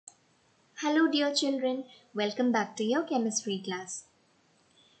Hello dear children, welcome back to your chemistry class.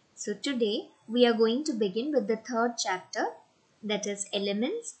 So today we are going to begin with the third chapter, that is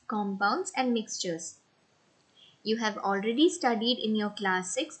elements, compounds and mixtures. You have already studied in your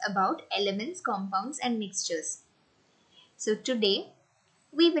class 6 about elements, compounds and mixtures. So today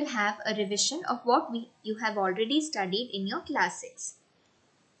we will have a revision of what you have already studied in your class 6.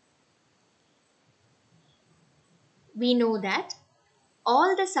 We know that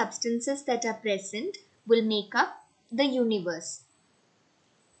all the substances that are present will make up the universe.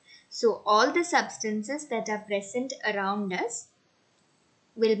 So all the substances that are present around us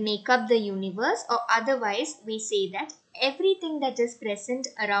will make up the universe, or otherwise we say that everything that is present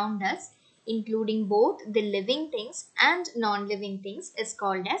around us, including both the living things and non-living things, is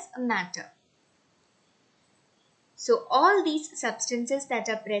called as matter. So all these substances that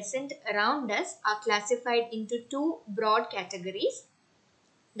are present around us are classified into two broad categories,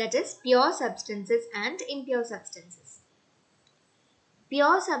 that is pure substances and impure substances.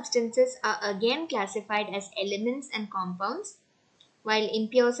 Pure substances are again classified as elements and compounds, while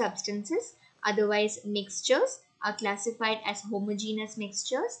impure substances, otherwise mixtures, are classified as homogeneous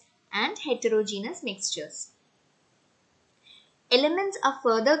mixtures and heterogeneous mixtures. Elements are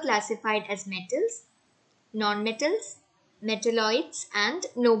further classified as metals, nonmetals, metalloids and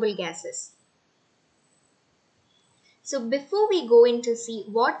noble gases. So before we go into see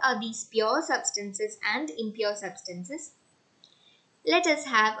what are these pure substances and impure substances, let us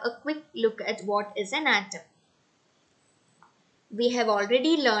have a quick look at what is an atom. We have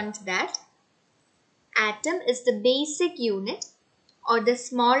already learned that atom is the basic unit or the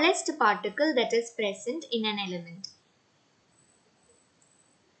smallest particle that is present in an element.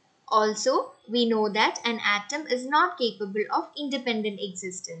 Also, we know that an atom is not capable of independent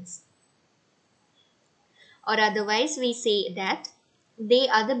existence. Or otherwise we say that they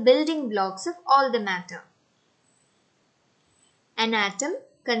are the building blocks of all the matter. An atom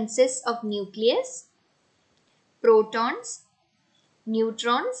consists of nucleus, protons,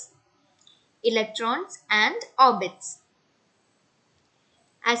 neutrons, electrons and orbits.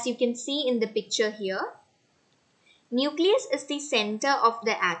 As you can see in the picture here, nucleus is the center of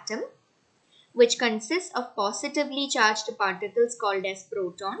the atom, which consists of positively charged particles called as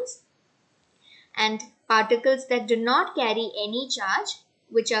protons and particles that do not carry any charge,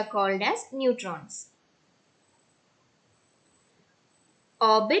 which are called as neutrons.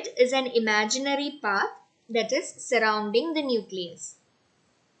 Orbit is an imaginary path that is surrounding the nucleus.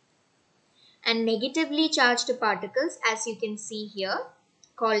 And negatively charged particles, as you can see here,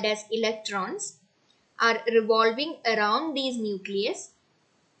 called as electrons, are revolving around these nucleus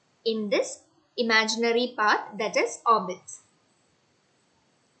in this imaginary path, that is orbits.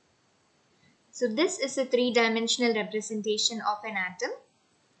 So this is a three-dimensional representation of an atom.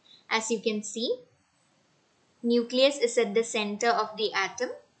 As you can see, nucleus is at the center of the atom,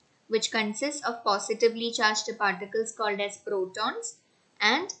 which consists of positively charged particles called as protons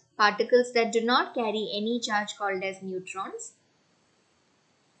and particles that do not carry any charge called as neutrons.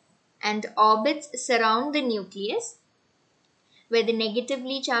 And orbits surround the nucleus, where the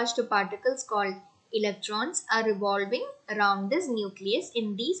negatively charged particles called electrons are revolving around this nucleus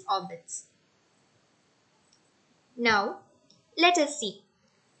in these orbits. Now, let us see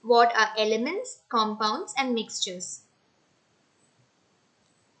what are elements, compounds and mixtures.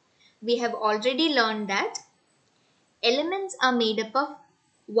 We have already learned that elements are made up of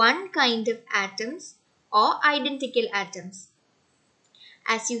one kind of atoms or identical atoms.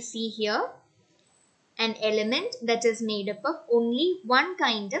 As you see here, an element that is made up of only one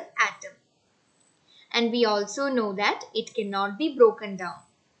kind of atom. And we also know that it cannot be broken down.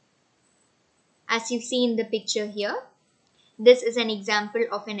 As you see in the picture here, this is an example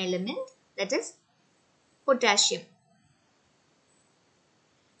of an element, that is potassium.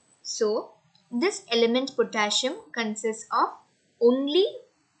 So, this element potassium consists of only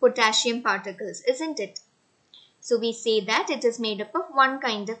potassium particles, isn't it? So, we say that it is made up of one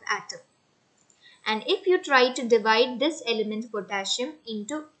kind of atom. And if you try to divide this element potassium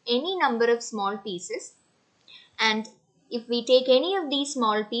into any number of small pieces, and if we take any of these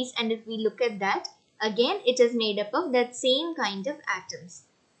small pieces and if we look at that, again it is made up of that same kind of atoms.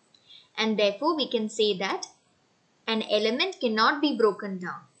 And therefore we can say that an element cannot be broken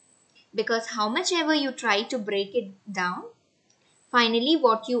down, because how much ever you try to break it down, finally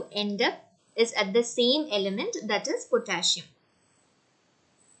what you end up is at the same element, that is potassium.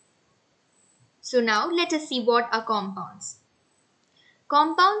 So now let us see what are compounds.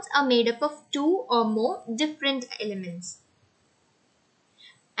 Compounds are made up of two or more different elements.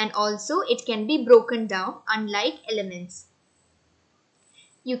 And also it can be broken down unlike elements.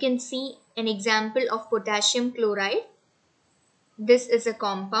 You can see an example of potassium chloride. This is a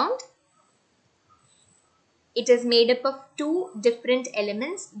compound. It is made up of two different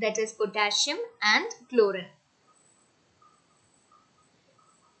elements, that is potassium and chlorine.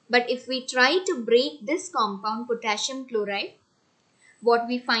 But if we try to break this compound potassium chloride, what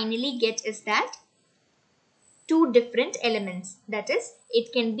we finally get is that two different elements. That is,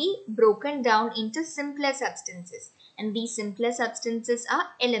 it can be broken down into simpler substances. And these simpler substances are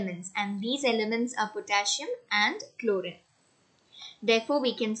elements. And these elements are potassium and chlorine. Therefore,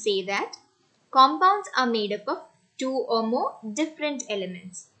 we can say that compounds are made up of two or more different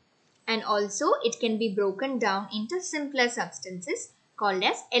elements. And also, it can be broken down into simpler substances called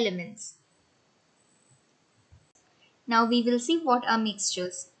as elements. Now, we will see what are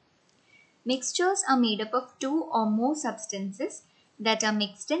mixtures. Mixtures are made up of two or more substances that are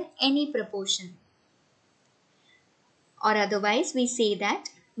mixed in any proportion. Or otherwise, we say that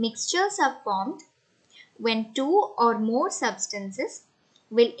mixtures are formed when two or more substances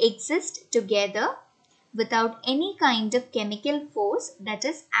will exist together without any kind of chemical force that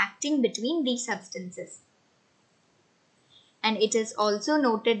is acting between these substances. And it is also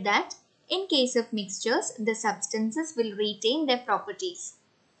noted that in case of mixtures, the substances will retain their properties.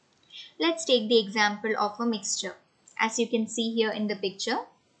 Let's take the example of a mixture. As you can see here in the picture,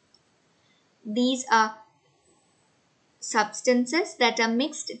 these are substances that are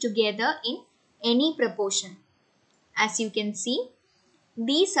mixed together in any proportion. As you can see,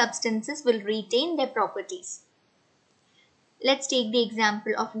 these substances will retain their properties. Let's take the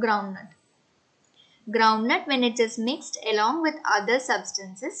example of groundnut. Groundnut, when it is mixed along with other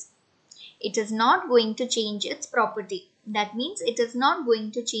substances, it is not going to change its property. That means it is not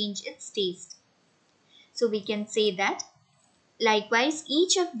going to change its taste. So we can say that likewise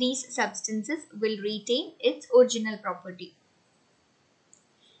each of these substances will retain its original property.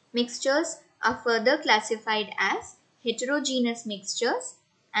 Mixtures are further classified as heterogeneous mixtures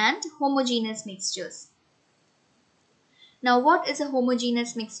and homogeneous mixtures. Now, what is a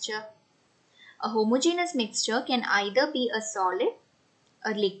homogeneous mixture? A homogeneous mixture can either be a solid,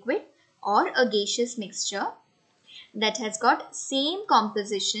 a liquid, or a gaseous mixture that has got same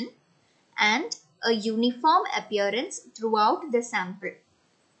composition and a uniform appearance throughout the sample.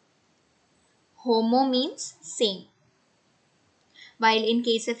 Homo means same. While in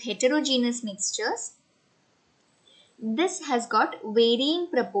case of heterogeneous mixtures, this has got varying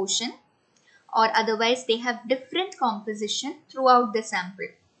proportion, or otherwise they have different composition throughout the sample.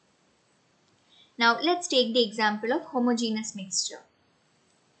 Now let's take the example of homogeneous mixture.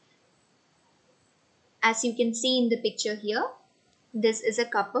 As you can see in the picture here, this is a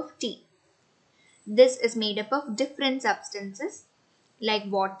cup of tea. This is made up of different substances like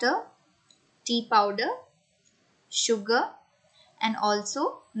water, tea powder, sugar, and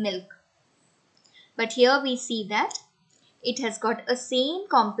also milk. But here we see that it has got a same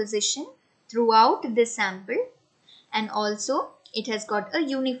composition throughout the sample, and also it has got a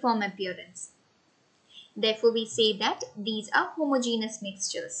uniform appearance. Therefore, we say that these are homogeneous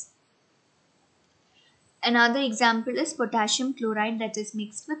mixtures. Another example is potassium chloride that is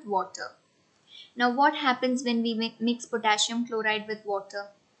mixed with water. Now, what happens when we mix potassium chloride with water?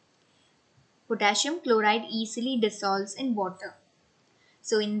 Potassium chloride easily dissolves in water.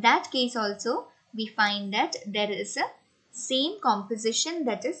 So, in that case also, we find that there is a same composition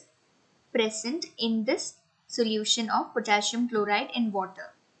that is present in this solution of potassium chloride in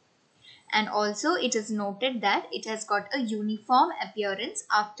water. And also, it is noted that it has got a uniform appearance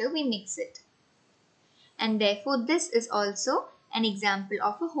after we mix it. And therefore, this is also an example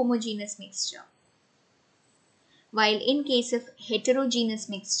of a homogeneous mixture. While in case of heterogeneous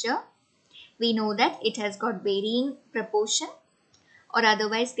mixture, we know that it has got varying proportion, or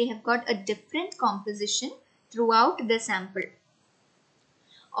otherwise they have got a different composition throughout the sample.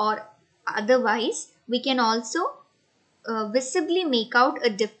 Or otherwise, we can also visibly make out a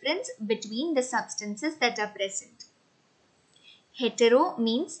difference between the substances that are present. Hetero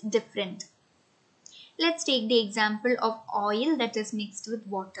means different. Let's take the example of oil that is mixed with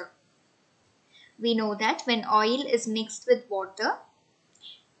water. We know that when oil is mixed with water,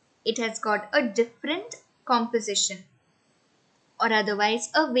 it has got a different composition, or otherwise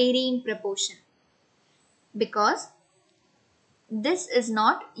a varying proportion, because this is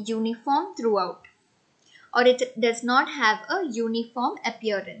not uniform throughout, or it does not have a uniform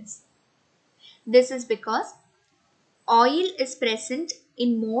appearance. This is because oil is present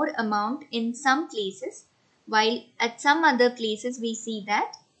in more amount in some places, while at some other places we see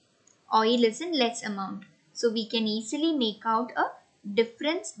that oil is in less amount. So we can easily make out a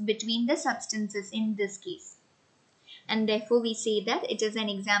difference between the substances in this case. and therefore we say that it is an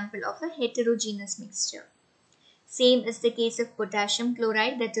example of a heterogeneous mixture. Same is the case of potassium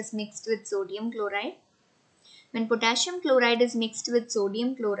chloride that is mixed with sodium chloride. When potassium chloride is mixed with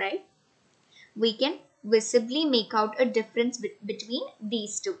sodium chloride, we can visibly make out a difference between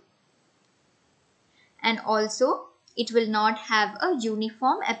these two. And also, it will not have a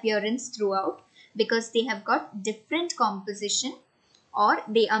uniform appearance throughout because they have got different composition or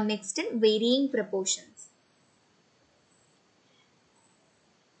they are mixed in varying proportions.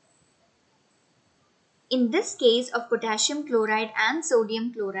 In this case of potassium chloride and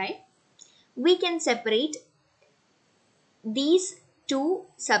sodium chloride, we can separate these two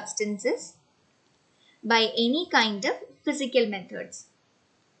substances by any kind of physical methods.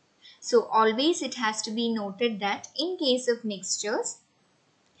 So always it has to be noted that in case of mixtures,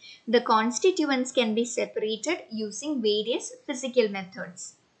 the constituents can be separated using various physical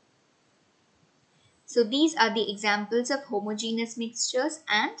methods. So these are the examples of homogeneous mixtures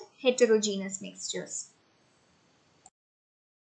and heterogeneous mixtures.